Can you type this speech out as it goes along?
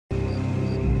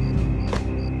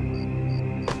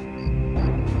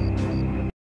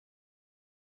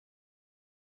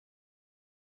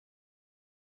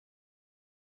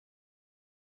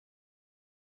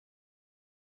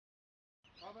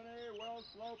will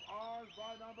slope arms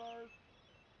by numbers.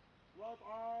 Slope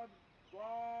arms,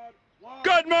 squad 1.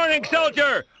 Good morning,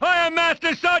 soldier! I am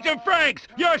Master Sergeant Franks,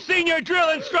 your senior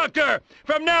drill instructor!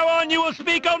 From now on, you will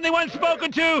speak only when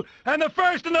spoken to, and the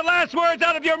first and the last words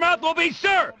out of your mouth will be,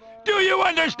 sir! Do you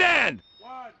understand?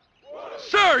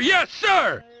 Sir, yes,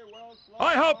 sir!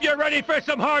 I hope you're ready for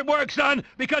some hard work, son,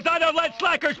 because I don't let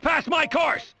slackers pass my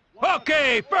course!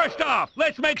 Okay, first off,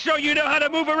 let's make sure you know how to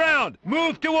move around!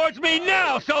 Move towards me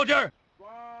now, soldier!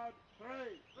 Squad 3.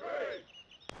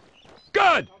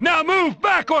 Good! Now move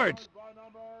backwards! Squad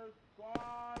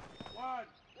 1.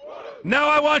 Now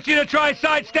I want you to try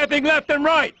sidestepping left and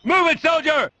right! Move it,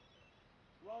 soldier!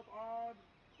 Slope arms,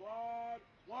 squad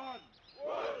 1.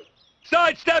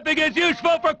 Sidestepping is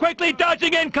useful for quickly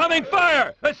dodging incoming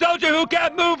fire! A soldier who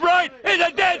can't move right is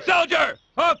a dead soldier!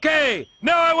 Okay,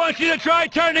 now I want you to try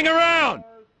turning around!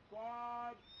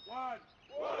 Squad 1.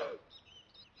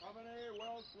 Company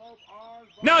will slope arms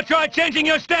by Now try changing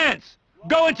your stance!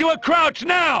 Go into a crouch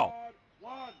now!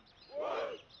 Squad 1.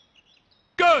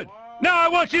 Good! Now I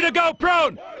want you to go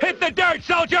prone! Hit the dirt,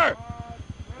 soldier!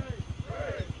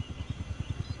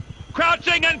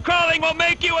 Crouching and crawling will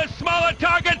make you a smaller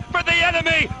target for the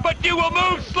enemy, but you will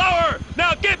move slower!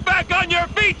 Now get back on your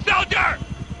feet, soldier!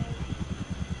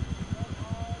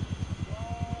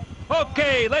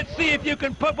 Okay, let's see if you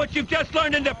can put what you've just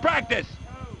learned into practice.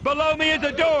 Below me is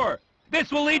a door.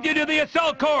 This will lead you to the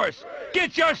assault course.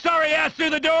 Get your sorry ass through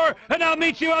the door, and I'll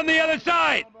meet you on the other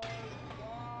side.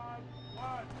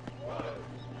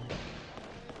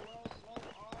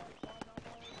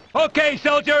 Okay,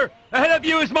 soldier. Ahead of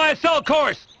you is my assault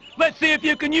course. Let's see if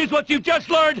you can use what you've just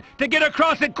learned to get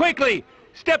across it quickly.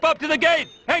 Step up to the gate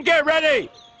and get ready.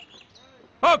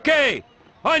 Okay,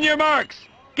 on your marks.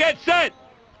 Get set.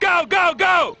 Go, go,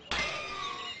 go!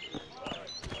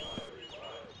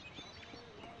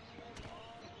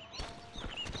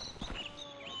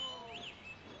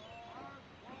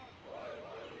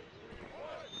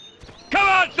 Come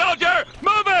on, soldier!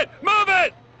 Move it! Move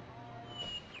it!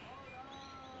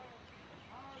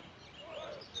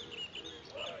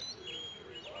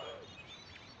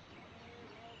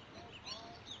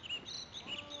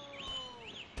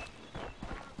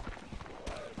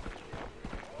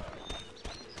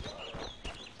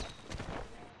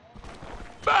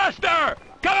 Faster!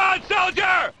 Come on,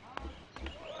 soldier!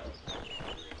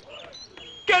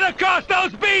 Get across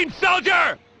those beams,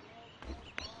 soldier!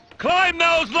 Climb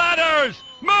those ladders!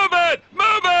 Move it!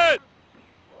 Move it!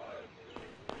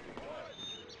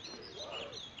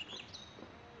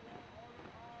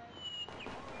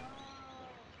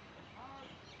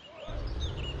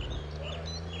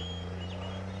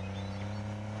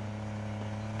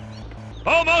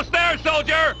 Almost there,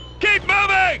 soldier! Keep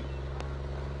moving!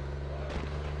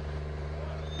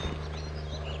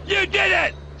 You did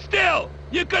it! Still,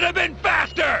 you could have been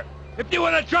faster! If you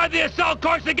want to try the assault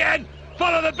course again,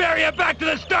 follow the barrier back to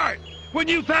the start! When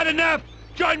you've had enough,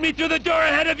 join me through the door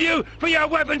ahead of you for your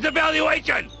weapons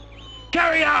evaluation!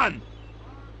 Carry on!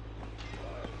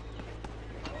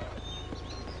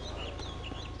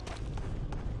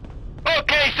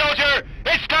 Okay, soldier!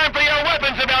 It's time for your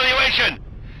weapons evaluation!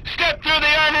 Step through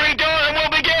the armory door and we'll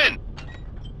begin!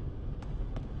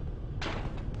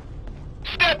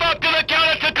 Step up to the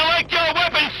counter to collect your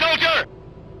weapons, soldier!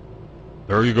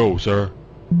 There you go, sir.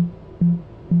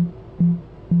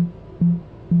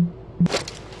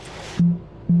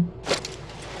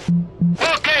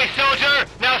 Okay, soldier!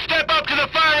 Now step up to the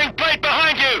firing plate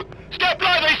behind you! Step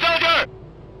lively, soldier!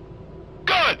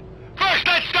 Good! First,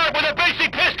 let's start with a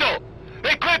basic pistol!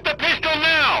 Equip the pistol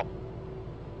now!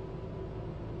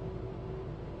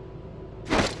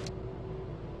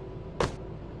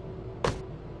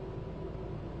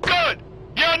 Good!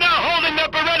 You're now holding the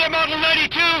Beretta Model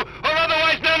 92, or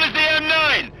otherwise known as the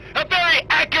M9! A very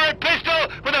accurate pistol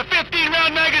with a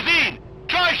 15-round magazine!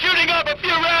 Try shooting up a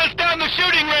few rounds down the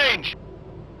shooting range!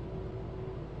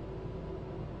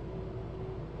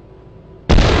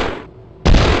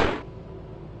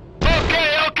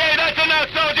 Okay, that's enough,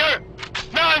 soldier!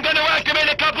 Now I'm going to activate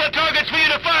a couple of targets for you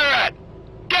to fire at!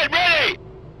 Get ready!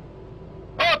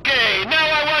 Okay, now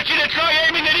I want you to try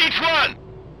aiming at each one!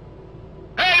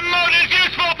 Aim mode is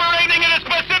useful for aiming at a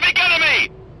specific enemy!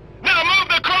 Now move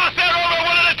the crosshair over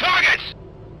one of the targets!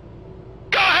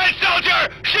 Go ahead,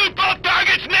 soldier! Shoot both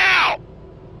targets now!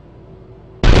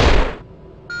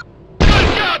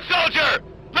 Good job, soldier!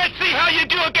 Let's see how you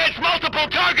do against multiple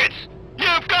targets!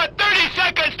 You've got 30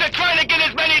 seconds to try to get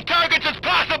as many targets as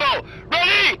possible!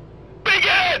 Ready?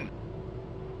 Begin!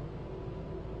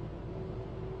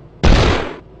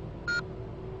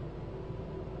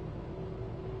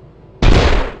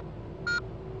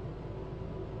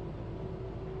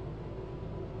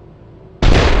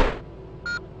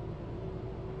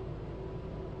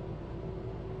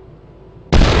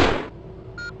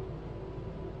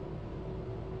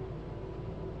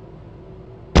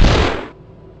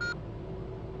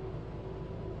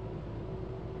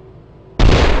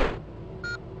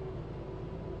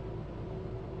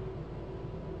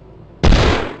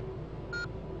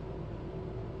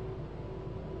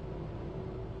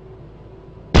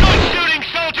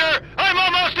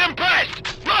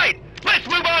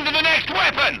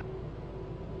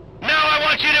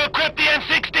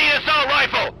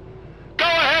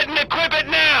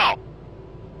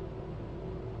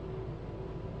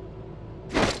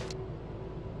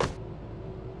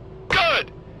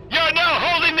 You're now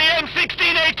holding the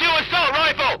M16A2 assault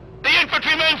rifle, the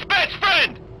infantryman's best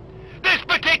friend. This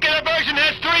particular version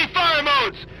has 3 fire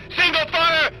modes. Single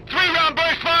fire, 3-round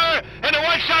burst fire, and a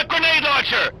one-shot grenade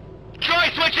launcher. Try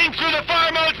switching through the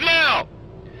fire modes now.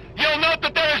 You'll note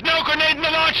that there is no grenade in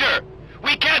the launcher.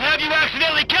 We can't have you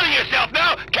accidentally killing yourself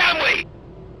now, can we?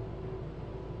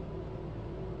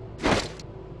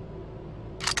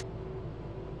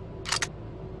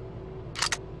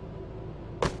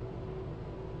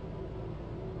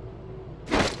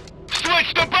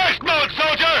 Switch to burst mode,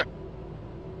 soldier!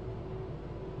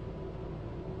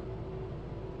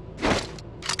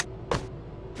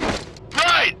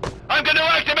 Right! I'm going to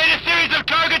activate a series of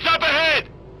targets up ahead!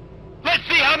 Let's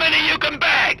see how many you can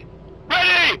bag!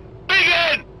 Ready?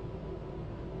 Begin!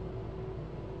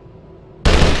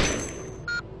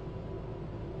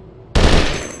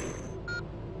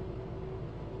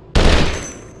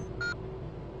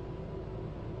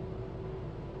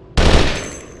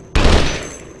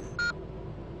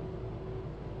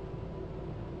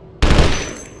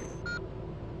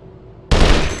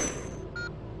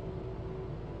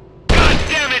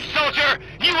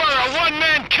 You are a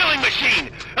one-man killing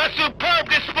machine! A superb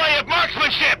display of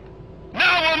marksmanship!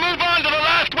 Now we'll move on to the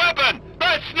last weapon,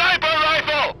 the sniper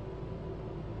rifle!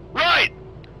 Right!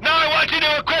 Now I want you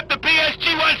to equip the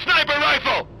PSG-1 sniper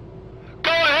rifle!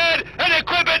 Go ahead and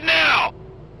equip it now!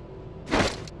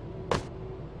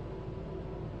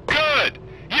 Good!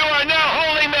 You are now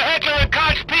holding the Heckler &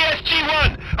 Koch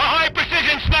PSG-1, a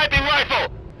high-precision sniping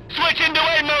rifle! Switch into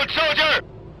aim mode, soldier!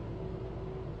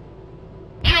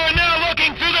 You are now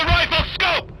looking through the rifle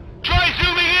scope! Try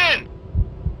zooming in!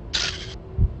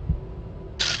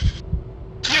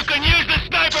 You can use the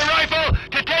sniper rifle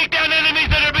to take down enemies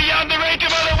that are beyond the range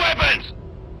of other weapons!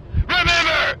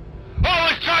 Remember!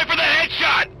 Always try for the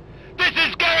headshot! This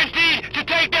is guaranteed to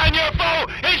take down your foe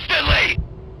instantly!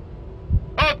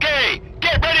 Okay,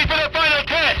 get ready for the final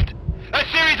test! A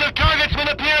series of targets will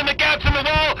appear in the gaps in the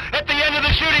wall at the end of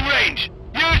the shooting range!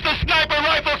 Use the sniper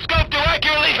rifle scope to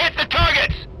accurately hit the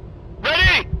targets!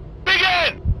 Ready?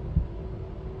 Begin!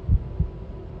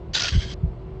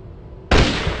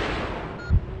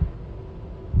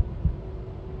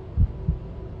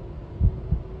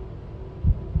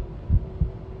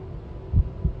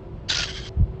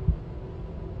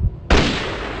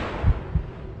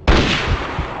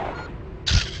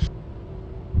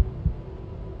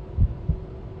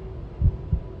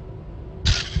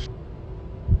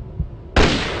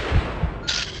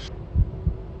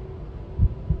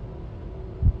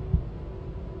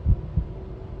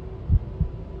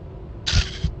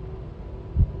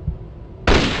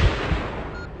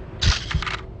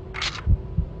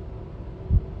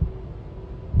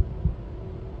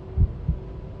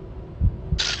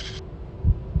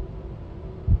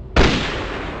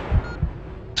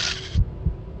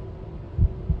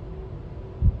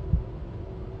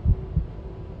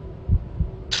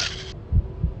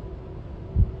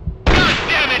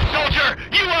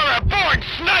 You are a born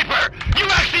sniper! You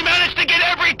actually managed to get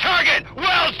every target!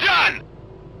 Well done!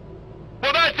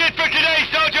 Well, that's it for today,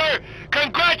 soldier!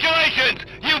 Congratulations!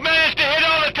 You've managed to hit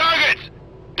all the targets!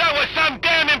 That was some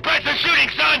damn impressive shooting,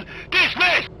 son!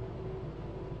 Dismissed!